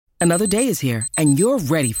Another day is here, and you're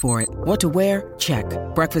ready for it. What to wear? Check.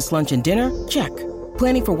 Breakfast, lunch, and dinner? Check.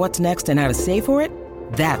 Planning for what's next and how to save for it?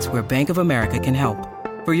 That's where Bank of America can help.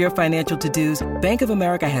 For your financial to-dos, Bank of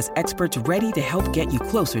America has experts ready to help get you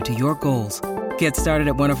closer to your goals. Get started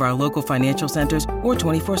at one of our local financial centers or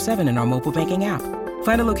 24/7 in our mobile banking app.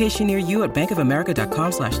 Find a location near you at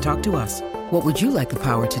bankofamerica.com/talktous. What would you like the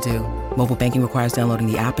power to do? Mobile banking requires downloading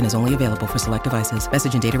the app and is only available for select devices.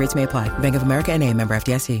 Message and data rates may apply. Bank of America N.A., member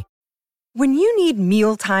FDIC. When you need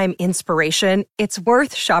mealtime inspiration, it's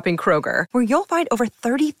worth shopping Kroger, where you'll find over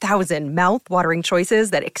 30,000 mouth-watering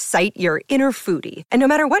choices that excite your inner foodie. And no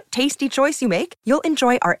matter what tasty choice you make, you'll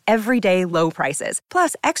enjoy our everyday low prices,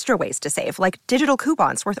 plus extra ways to save, like digital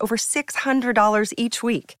coupons worth over $600 each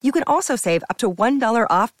week. You can also save up to $1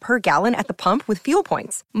 off per gallon at the pump with fuel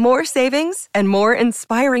points. More savings and more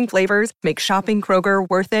inspiring flavors make shopping Kroger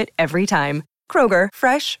worth it every time. Kroger,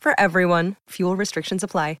 fresh for everyone. Fuel restrictions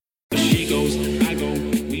apply.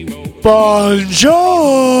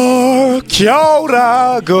 Bonjour, kia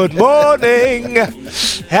ora, good morning.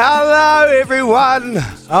 Hello, everyone.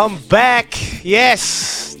 I'm back.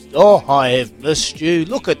 Yes. Oh, I have missed you.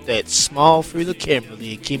 Look at that smile through the camera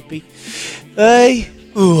there, Kempi. Hey.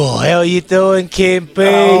 Oh, how are you doing, Kempi?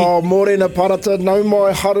 Oh, morena parata, nau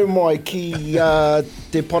mai, haru mai ki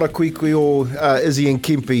te parakuikui o Izzy and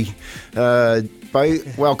Kempi.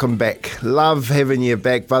 Welcome back. Love having you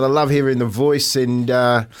back, but I love hearing the voice. And,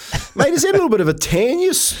 mate, is that a little bit of a tan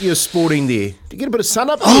you're sporting there? Do you get a bit of sun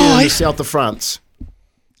up there in the south of France?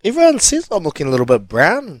 Everyone says I'm looking a little bit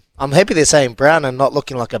brown. I'm happy they're saying brown and not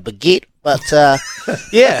looking like a baguette, but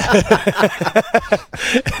yeah.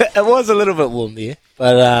 It was a little bit warm there,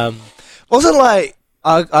 but wasn't like,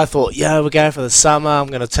 I thought, we're going for the summer, I'm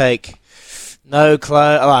going to take no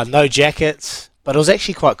clothes, no jackets. But it was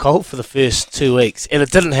actually quite cold for the first 2 weeks, and it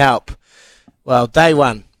didn't help. Well, day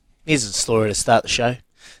one, here's a story to start the show.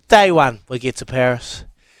 Day one, we get to Paris,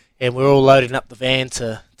 and we're all loading up the van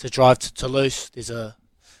to drive to Toulouse. There's a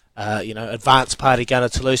advance party going to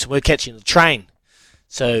Toulouse, and we're catching the train.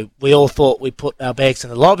 So we all thought we'd put our bags in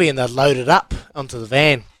the lobby, and they'd load it up onto the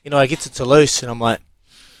van. I get to Toulouse, and I'm like,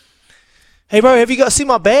 hey, bro, have you seen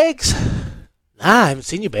my bags? Nah, I haven't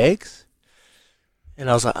seen your bags. And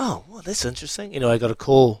I was like, oh, well, that's interesting. I got a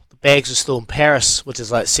call. The bags are still in Paris, which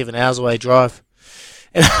is like 7 hours away drive.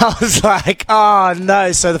 And I was like, oh,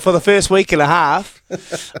 no. So for the first week and a half,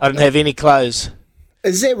 I didn't have any clothes.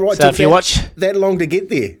 Is that right? So if you watch that long to get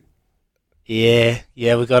there? Yeah,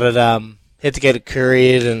 we got it, had to get it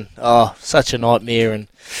couriered, and, such a nightmare. And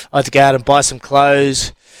I had to go out and buy some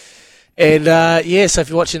clothes. And, so if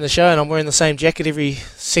you're watching the show and I'm wearing the same jacket every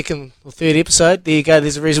second or third episode, there you go.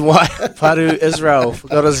 There's a reason why Paru Israel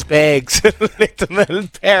forgot his bags and left him in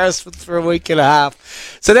Paris for a week and a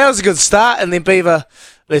half. So that was a good start. And then Beaver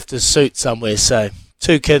left his suit somewhere. So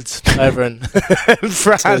 2 kids over in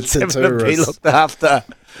France having to be looked after.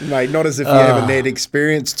 Mate, not as if you haven't had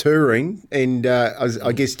experience touring. And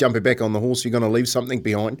I guess jumping back on the horse, you're going to leave something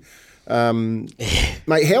behind.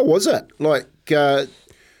 Mate, how was it? Like...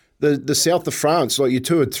 The south of France, like you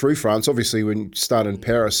toured through France, obviously when you started in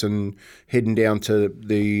Paris and heading down to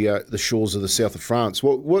the shores of the south of France.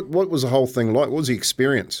 What was the whole thing like? What was the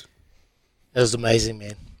experience? It was amazing,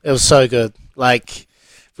 man. It was so good. Like,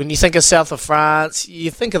 when you think of south of France,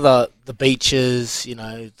 you think of the beaches,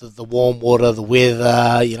 the warm water, the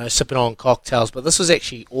weather, sipping on cocktails. But this was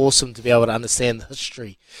actually awesome to be able to understand the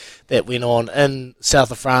history that went on in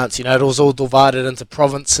south of France. It was all divided into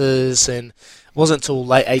provinces, and it wasn't until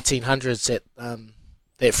late 1800s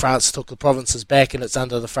that France took the provinces back, and it's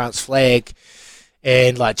under the France flag.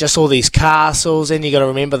 And like just all these castles, and you got to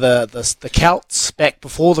remember the Celts back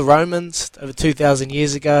before the Romans over 2,000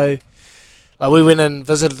 years ago. Like we went and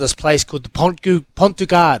visited this place called the Pont du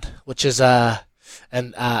Gard, which is an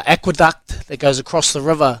aqueduct that goes across the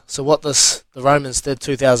river. So what the Romans did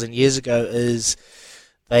 2,000 years ago is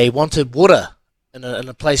they wanted water in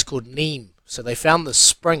a place called Nîmes. So they found this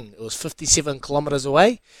spring. It was 57 kilometres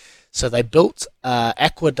away. So they built an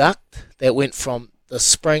aqueduct that went from the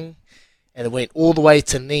spring and it went all the way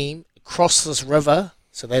to Nîmes, across this river.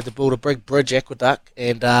 So they had to build a big bridge aqueduct,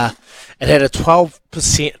 and it had a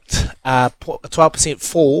 12%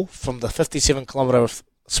 fall from the 57 kilometre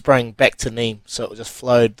spring back to Nîmes. So it just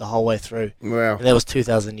flowed the whole way through. Wow! And that was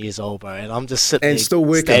 2,000 years old, bro. And I'm just sitting and there still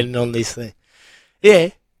working, standing on these things. Yeah.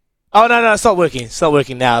 Oh no, it's not working. It's not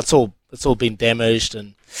working now. It's all been damaged,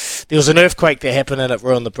 and there was an earthquake that happened and it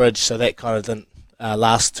ruined the bridge, so that kind of didn't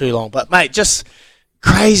last too long. But mate, just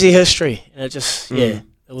crazy history, and it just it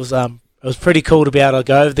was pretty cool to be able to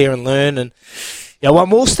go over there and learn. And one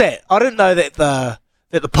more stat: I didn't know that the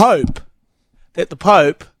Pope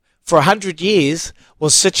for 100 years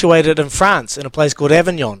was situated in France in a place called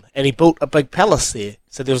Avignon, and he built a big palace there.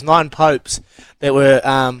 So there was 9 popes that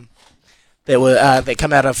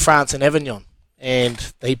come out of France and Avignon,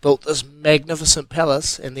 and they built this magnificent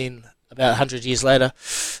palace. And then about 100 years later,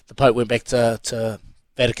 the Pope went back to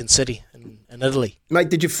Vatican City in Italy. Mate,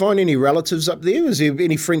 did you find any relatives up there? Was there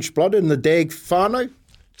any French blood in the Dag Whānau?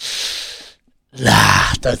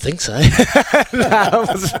 Nah, don't think so.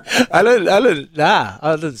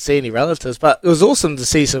 I didn't see any relatives, but it was awesome to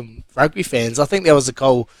see some rugby fans. I think that was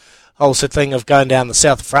the whole thing of going down the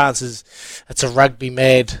south of France. It's a rugby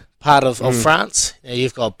mad part of France.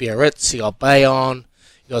 You've got Biarritz, you got Bayonne,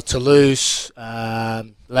 you got Toulouse, La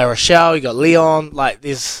Rochelle, you got Lyon. Like,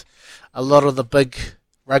 there's a lot of the big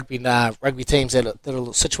rugby teams that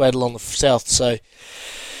are situated along the south. So,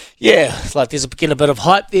 yeah, like there's getting a bit of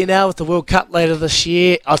hype there now with the World Cup later this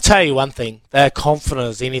year. I'll tell you one thing: they're confident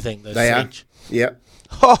as anything. Those French. Yeah.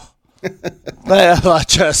 Oh, they are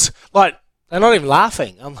they're not even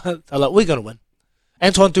laughing. They're like, we're gonna win.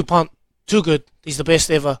 Antoine Dupont, too good. He's the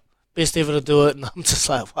best ever to do it. And I'm just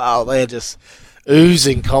like, wow, they're just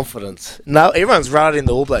oozing confidence. No, everyone's riding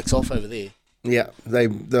the All Blacks off over there. Yeah, a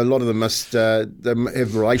lot of them must they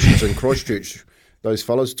have relations in Christchurch. Those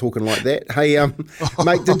fellas talking like that. Hey,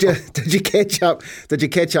 mate, did you catch up? Did you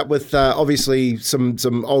catch up with obviously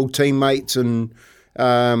some old teammates and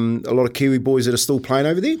a lot of Kiwi boys that are still playing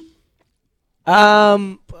over there?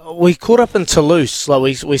 We caught up in Toulouse.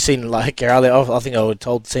 Like we seen like Gary. I think I would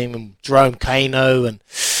told the team and Jerome Kano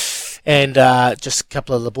and just a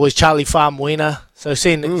couple of the boys, Charlie Farmuina. So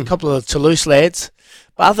seen a couple of Toulouse lads.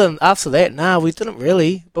 But after that, we didn't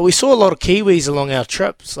really. But we saw a lot of Kiwis along our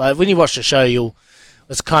trips. Like when you watch the show,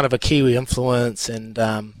 it's kind of a Kiwi influence, and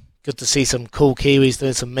good to see some cool Kiwis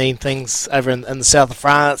doing some mean things over in the south of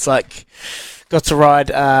France. Like, got to ride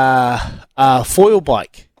a foil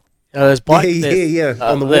bike. Those bikes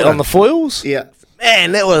on the foils. Yeah,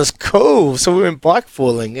 man, that was cool. So we went bike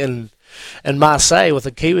foiling in Marseille with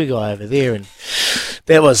a Kiwi guy over there, and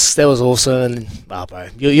that was awesome. And bro,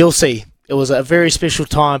 you'll see. It was a very special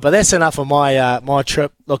time, but that's enough of my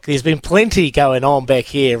trip. Look, there's been plenty going on back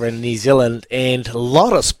here in New Zealand and a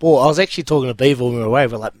lot of sport. I was actually talking to Beaver when we were away.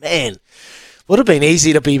 We're like, man, would have been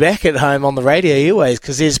easy to be back at home on the radio airways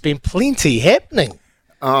because there's been plenty happening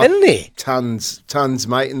in there. Tons,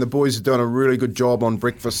 mate. And the boys have done a really good job on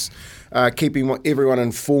breakfast, keeping everyone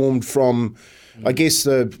informed from, I guess,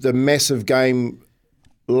 the massive game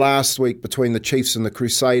last week between the Chiefs and the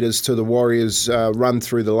Crusaders to the Warriors run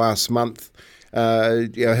through the last month.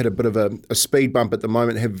 Had a bit of a speed bump at the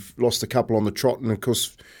moment, have lost a couple on the trot, and of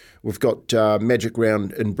course we've got Magic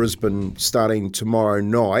Round in Brisbane starting tomorrow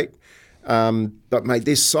night. But mate,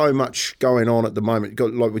 there's so much going on at the moment.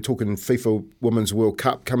 Like we're talking FIFA Women's World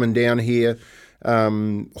Cup coming down here,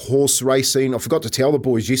 horse racing. I forgot to tell the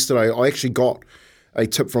boys yesterday, I actually got a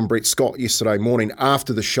tip from Brett Scott yesterday morning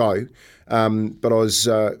after the show. But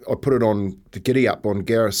I put it on the Giddy Up on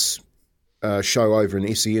Gareth's show over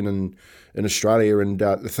in SEN in Australia, and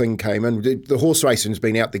the thing came in. The horse racing's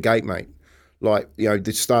been out the gate, mate. Like,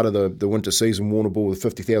 the start of the winter season, Warrnambool with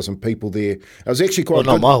 50,000 people there. It was actually quite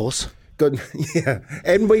not my horse. Good, yeah,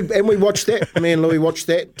 and we watched that. Me and Louis watched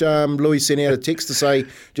that. Louis sent out a text to say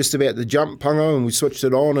just about the jump, Pungo, and we switched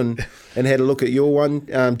it on and had a look at your one.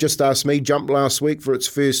 Just asked me, jumped last week for its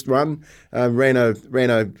first run. Ran a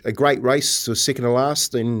great race, to second to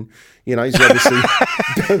last, and he's obviously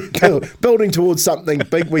building towards something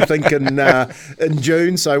big. We think in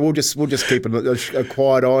June, so we'll just keep a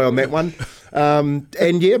quiet eye on that one.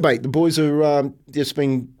 And yeah, mate, the boys are just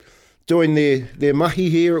been doing their mahi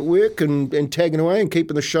here at work and tagging away and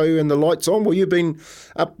keeping the show and the lights on. Well, you've been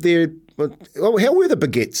up there. Well, how were the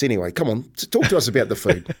baguettes anyway? Come on, talk to us about the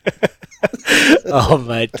food. Oh,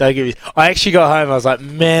 mate, don't give me... I actually got home, I was like,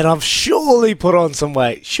 man, I've surely put on some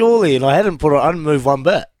weight. Surely. And I hadn't moved one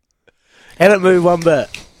bit.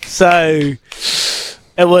 So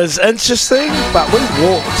it was interesting, but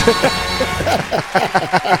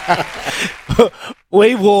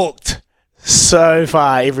we walked so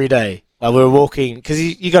far every day. Like, we were walking, because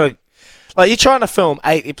you got to, like, you're trying to film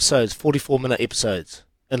 8 episodes, 44-minute episodes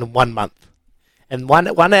in 1 month. And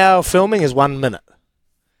 1 hour filming is 1 minute.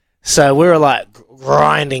 So we were like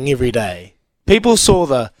grinding every day. People saw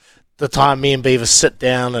the time me and Beaver sit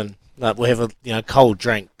down and like we have a cold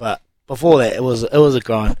drink, but before that it was a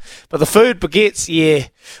grind. But the food, baguettes, yeah.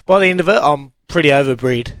 By the end of it, I'm pretty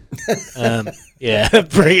overbreed. Yeah,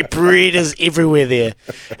 bread is everywhere there.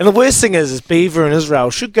 And the worst thing is Beaver and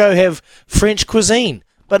Israel should go have French cuisine.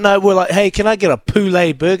 But no, we're like, hey, can I get a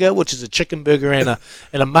poulet burger, which is a chicken burger, and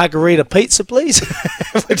a margarita pizza, please?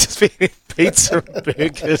 We're just eating pizza and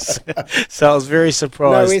burgers. So I was very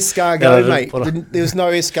surprised. No escargot, mate. There was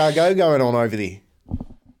no escargot going on over there.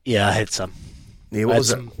 Yeah, I had some. Yeah, what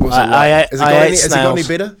was it? Has it got any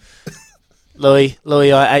better? Louis,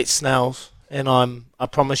 I ate snails, and I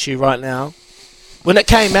promise you right now, when it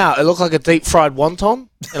came out, it looked like a deep fried wonton,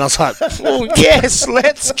 and I was like, "Oh yes,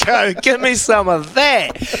 let's go, give me some of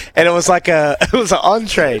that." And it was an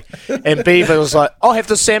entree, and Beaver was like, "I'll have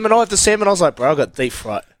the salmon." I was like, "Bro, I got deep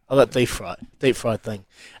fried thing,"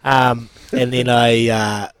 and then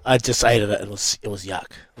I just ate it. It was yuck.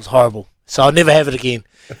 It was horrible. So I'll never have it again.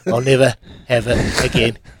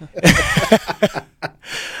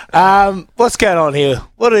 What's going on here?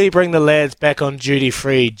 What did he bring the lads back on duty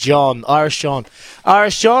free? Irish John. I'll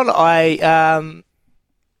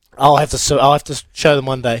have to show them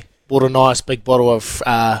one day. Bought a nice big bottle of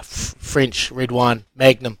French red wine,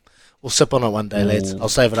 Magnum. We'll sip on it one day, lads. I'll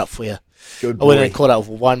save it up for you. Good boy. I went and caught up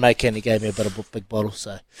with a winemaker, and he gave me a big bottle.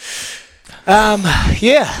 So,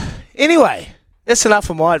 yeah. Anyway, that's enough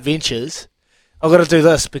of my adventures. I've got to do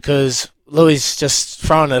this because Louis just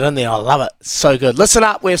throwing it in there. I love it. It's so good. Listen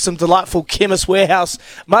up. We have some delightful Chemist Warehouse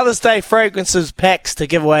Mother's Day fragrances packs to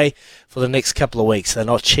give away for the next couple of weeks. They're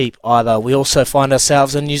not cheap either. We also find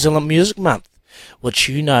ourselves in New Zealand Music Month, which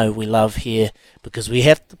we love here because we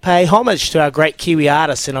have to pay homage to our great Kiwi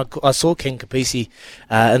artists. And I saw King Kapisi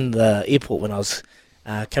in the airport when I was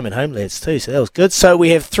coming home, lads, too. So that was good. So we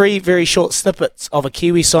have 3 very short snippets of a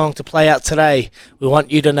Kiwi song to play out today. We want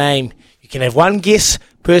you to name. You can have one guess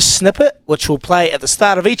per snippet, which will play at the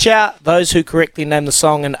start of each hour. Those who correctly name the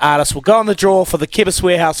song and artist will go on the draw for the Chemist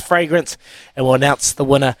Warehouse fragrance, and we'll announce the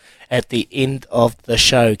winner at the end of the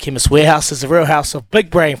show. Chemist Warehouse is a real house of big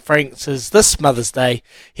brand fragrances this Mother's Day.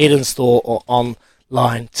 Head in store or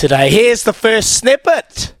online today. Here's the first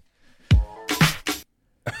snippet.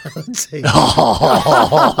 Cut it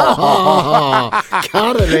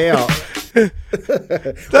out.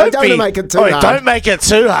 Don't make it too hard. Don't make it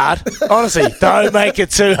too hard. Honestly, don't make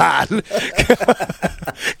it too hard.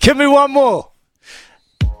 Give me one more.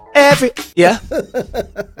 Yeah.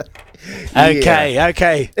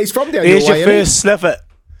 Okay. He's from down Here's your way, your first snippet.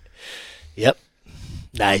 Yep.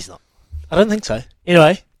 No, he's not. I don't think so.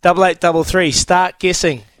 Anyway, 8833. Start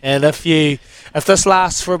guessing, and if this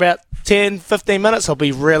lasts for about 10, 15 minutes, I'll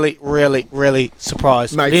be really, really, really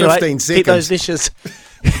surprised. Mate, anyway, 15 seconds.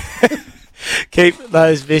 Keep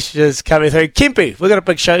those messages coming through. Kempi, we've got a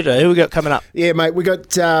big show today. Who we got coming up? Yeah, mate, we got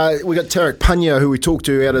Tarek Panya, who we talked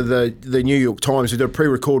to out of the New York Times. We did a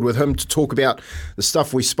pre-record with him to talk about the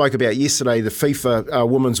stuff we spoke about yesterday, the FIFA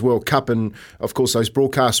Women's World Cup, and of course those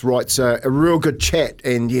broadcast rights. A real good chat,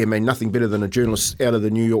 and yeah, man, nothing better than a journalist out of the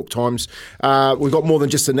New York Times. We've got more than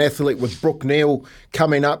just an athlete with Brooke Neal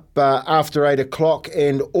coming up after 8 o'clock,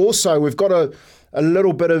 and also we've got a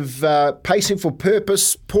little bit of pacing for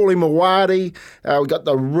purpose. Paulie Mawadi, we got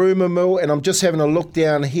the rumour mill, and I'm just having a look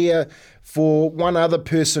down here for one other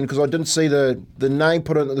person because I didn't see the name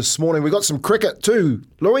put in it this morning. We got some cricket too.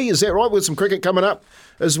 Louis, is that right? With some cricket coming up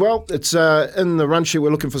as well. It's in the run sheet.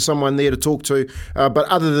 We're looking for someone there to talk to. But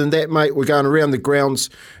other than that, mate, we're going around the grounds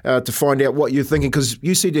to find out what you're thinking because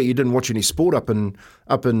you said that you didn't watch any sport up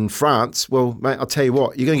in France. Well, mate, I'll tell you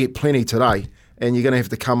what, you're going to get plenty today. And you're going to have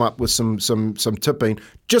to come up with some tipping.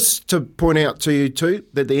 Just to point out to you too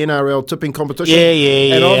that the NRL tipping competition.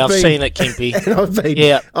 Yeah. I've seen it, Kempy.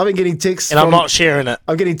 I've been getting texts. And I'm not sharing it.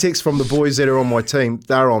 I'm getting texts from the boys that are on my team.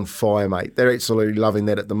 They're on fire, mate. They're absolutely loving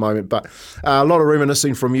that at the moment. But a lot of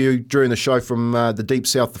reminiscing from you during the show from the deep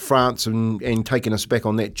south of France and taking us back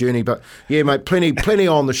on that journey. But yeah, mate, plenty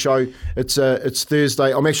on the show. It's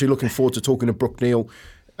Thursday. I'm actually looking forward to talking to Brooke Neal.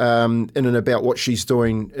 In and about what she's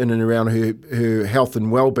doing in and around her health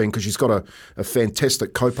and well-being because she's got a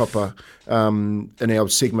fantastic kaupapa in our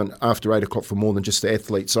segment after 8 o'clock for more than just the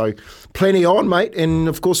athlete. So plenty on, mate. And,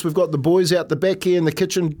 of course, we've got the boys out the back here in the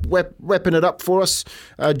kitchen wrapping it up for us,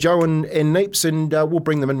 Joe and Neeps, and we'll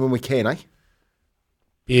bring them in when we can, eh?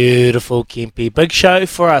 Beautiful, Kempy. Big show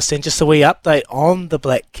for us. And just a wee update on the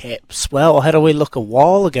Black Caps. Well, I had a wee look a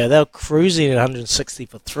while ago. They were cruising at 160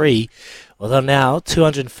 for 3. Well, they're now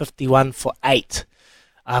 251 for 8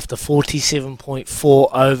 after 47.4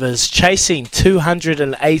 overs, chasing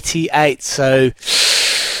 288. So,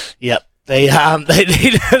 yep, they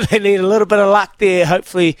need a little bit of luck there.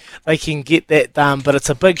 Hopefully they can get that done. But it's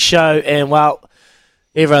a big show, and, well,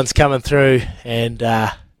 everyone's coming through, and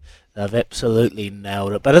they've absolutely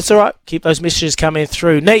nailed it. But it's all right. Keep those messages coming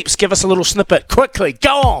through. Neeps, give us a little snippet. Quickly.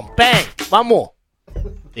 Go on. Bang. One more.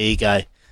 There you go.